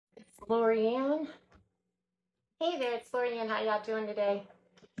Lorianne. Hey there, it's Lorianne. How y'all doing today?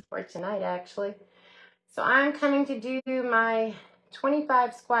 Or tonight, actually. So I'm coming to do my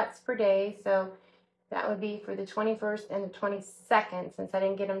 25 squats per day. So that would be for the 21st and the 22nd, since I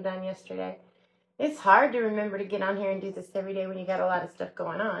didn't get them done yesterday. It's hard to remember to get on here and do this every day when you got a lot of stuff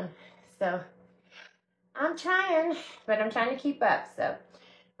going on. So I'm trying, but I'm trying to keep up. So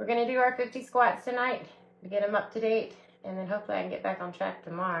we're going to do our 50 squats tonight to get them up to date, and then hopefully I can get back on track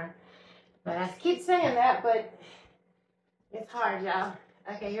tomorrow. But I keep saying that, but it's hard, y'all.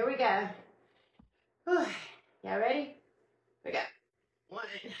 Okay, here we go. Whew. Y'all ready? We got 1,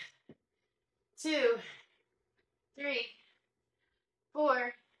 2, 3,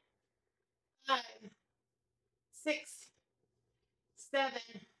 4, 5, 6, 7,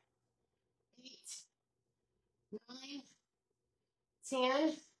 8, 9, 10,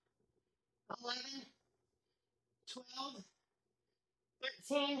 11, 12,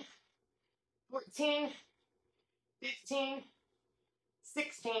 13, 14, 15,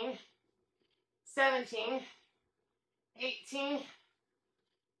 16, 17, 18,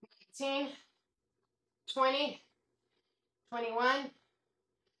 19, 20, 21,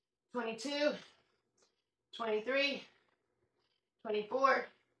 22, 23, 24,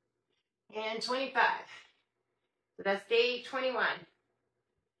 and 25. So that's day 21.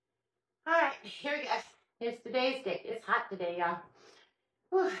 All right, here we go. Here's today's date. It's hot today, y'all.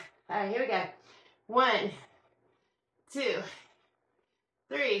 All right, here we go. 1, 2,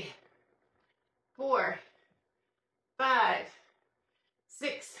 3, 4, 5,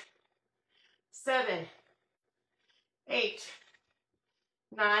 6, 7, 8,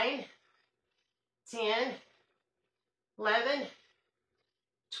 9, 10, 11,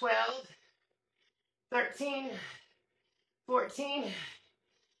 12, 13, 14,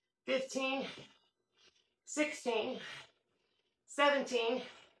 15, 16, 17,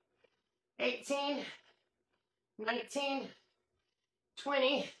 18, 19,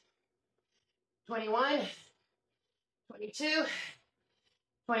 20, 21, 22,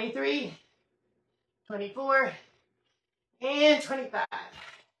 23, 24, and 25.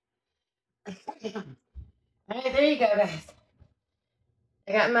 All right, there you go, guys.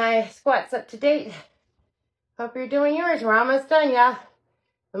 I got my squats up to date. Hope you're doing yours. We're almost done, y'all.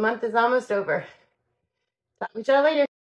 The month is almost over. Talk with y'all later.